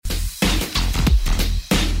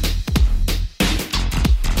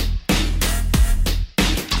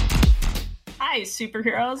Hi,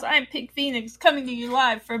 superheroes. I'm Pink Phoenix coming to you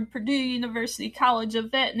live from Purdue University College of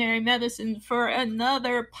Veterinary Medicine for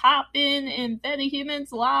another Pop-In in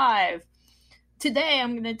VetiHumans Live. Today,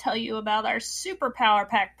 I'm going to tell you about our Superpower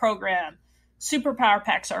Pack program. Superpower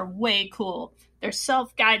Packs are way cool. They're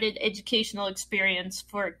self-guided educational experience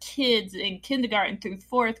for kids in kindergarten through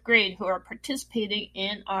 4th grade who are participating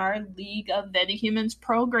in our League of VetiHumans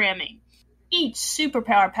programming. Each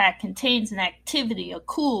Superpower Pack contains an activity, a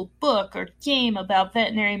cool book, or game about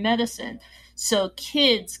veterinary medicine, so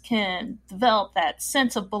kids can develop that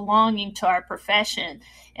sense of belonging to our profession,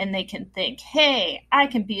 and they can think, hey, I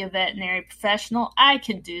can be a veterinary professional, I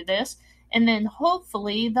can do this, and then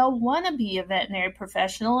hopefully they'll want to be a veterinary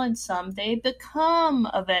professional and someday become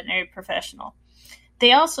a veterinary professional.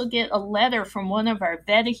 They also get a letter from one of our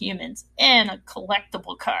VetiHumans and a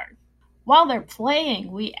collectible card. While they're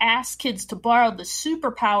playing, we ask kids to borrow the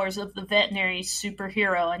superpowers of the veterinary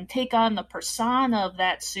superhero and take on the persona of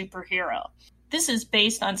that superhero. This is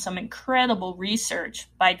based on some incredible research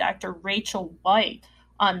by Dr. Rachel White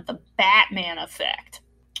on the Batman effect.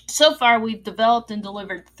 So far, we've developed and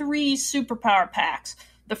delivered 3 superpower packs.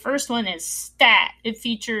 The first one is STAT. It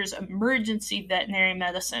features emergency veterinary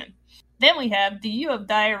medicine. Then we have Do You Have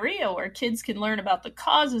Diarrhea, where kids can learn about the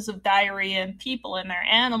causes of diarrhea in people and their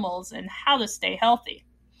animals and how to stay healthy.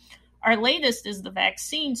 Our latest is the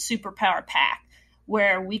Vaccine Superpower Pack,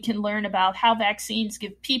 where we can learn about how vaccines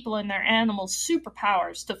give people and their animals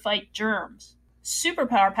superpowers to fight germs.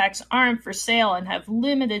 Superpower Packs aren't for sale and have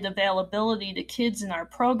limited availability to kids in our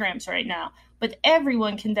programs right now, but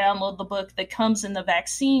everyone can download the book that comes in the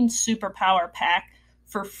Vaccine Superpower Pack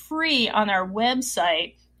for free on our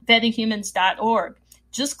website, VetiHumans.org.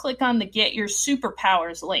 Just click on the Get Your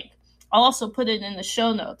Superpowers link. I'll also put it in the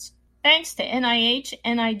show notes. Thanks to NIH,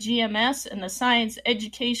 NIGMS, and the Science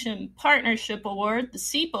Education Partnership Award, the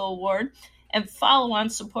SEPA Award, and follow-on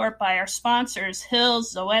support by our sponsors,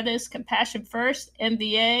 Hills, Zoetis, Compassion First,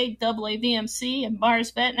 MVA, AAVMC, and Mars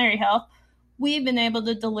Veterinary Health, we've been able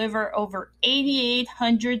to deliver over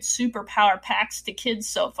 8,800 Superpower Packs to kids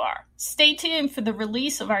so far. Stay tuned for the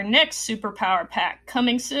release of our next Superpower Pack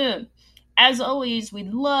coming soon. As always,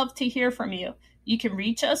 we'd love to hear from you. You can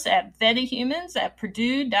reach us at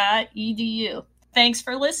vetihumans@purdue.edu. Thanks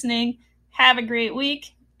for listening. Have a great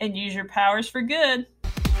week and use your powers for good.